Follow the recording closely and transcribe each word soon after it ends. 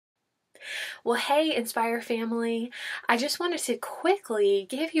Well, hey, Inspire family. I just wanted to quickly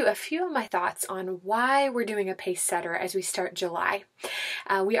give you a few of my thoughts on why we're doing a pace setter as we start July.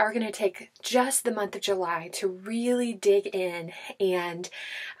 We are going to take just the month of July to really dig in and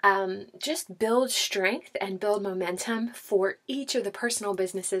just build strength and build momentum for each of the personal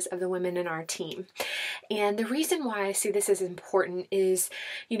businesses of the women in our team. And the reason why I see this as important is,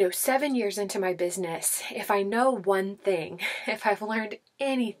 7 years into my business, if I know one thing, if I've learned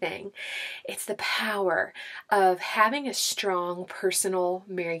anything, it's the power of having a strong personal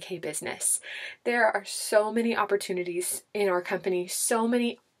Mary Kay business. There are so many opportunities in our company, so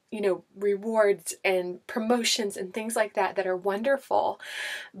many rewards and promotions and things like that that are wonderful.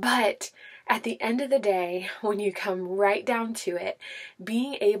 But at the end of the day, when you come right down to it,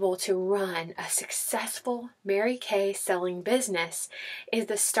 being able to run a successful Mary Kay selling business is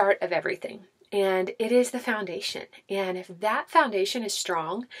the start of everything. And it is the foundation. And if that foundation is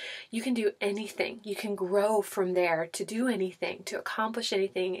strong, you can do anything. You can grow from there to do anything, to accomplish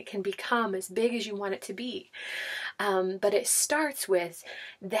anything. It can become as big as you want it to be. But it starts with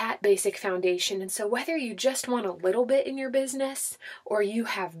that basic foundation. And so whether you just want a little bit in your business, or you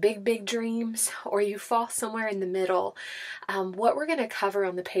have big, big dreams, or you fall somewhere in the middle, what we're going to cover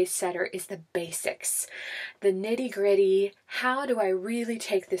on the Pace Setter is the basics, the nitty gritty. How do I really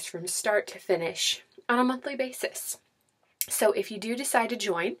take this from start to finish on a monthly basis? So if you do decide to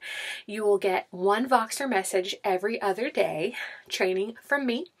join, you will get one Voxer message every other day, training from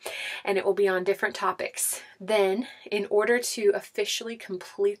me, and it will be on different topics. Then, in order to officially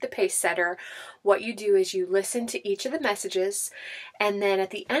complete the Pace Setter, what you do is you listen to each of the messages, and then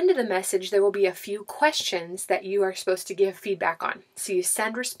at the end of the message, there will be a few questions that you are supposed to give feedback on. So you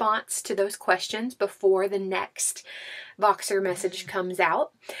send response to those questions before the next Voxer message comes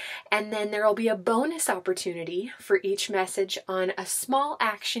out, and then there will be a bonus opportunity for each message on a small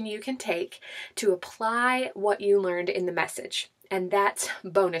action you can take to apply what you learned in the message. And that's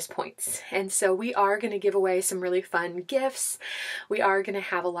bonus points. And so we are going to give away some really fun gifts. We are going to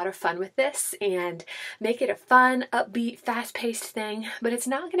have a lot of fun with this and make it a fun, upbeat, fast-paced thing, but it's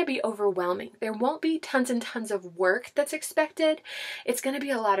not going to be overwhelming. There won't be tons and tons of work that's expected. It's going to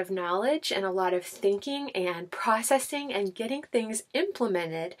be a lot of knowledge and a lot of thinking and processing and getting things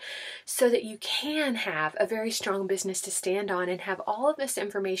implemented so that you can have a very strong business to stand on and have all of this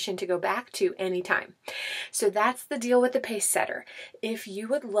information to go back to anytime. So that's the deal with the Pace Setter. If you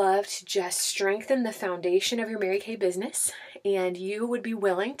would love to just strengthen the foundation of your Mary Kay business and you would be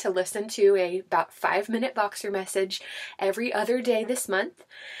willing to listen to about 5-minute Voxer message every other day this month,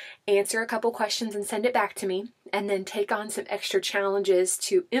 answer a couple questions and send it back to me, and then take on some extra challenges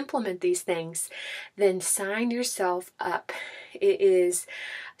to implement these things, then sign yourself up. It is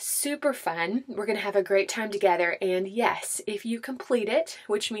super fun. We're going to have a great time together. And yes, if you complete it,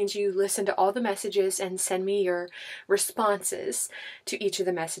 which means you listen to all the messages and send me your responses to each of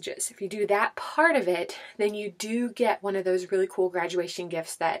the messages. If you do that part of it, then you do get one of those really cool graduation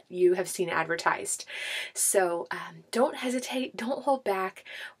gifts that you have seen advertised. So don't hesitate. Don't hold back.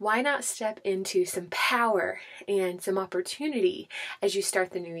 Why not step into some power and some opportunity as you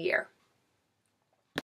start the new year?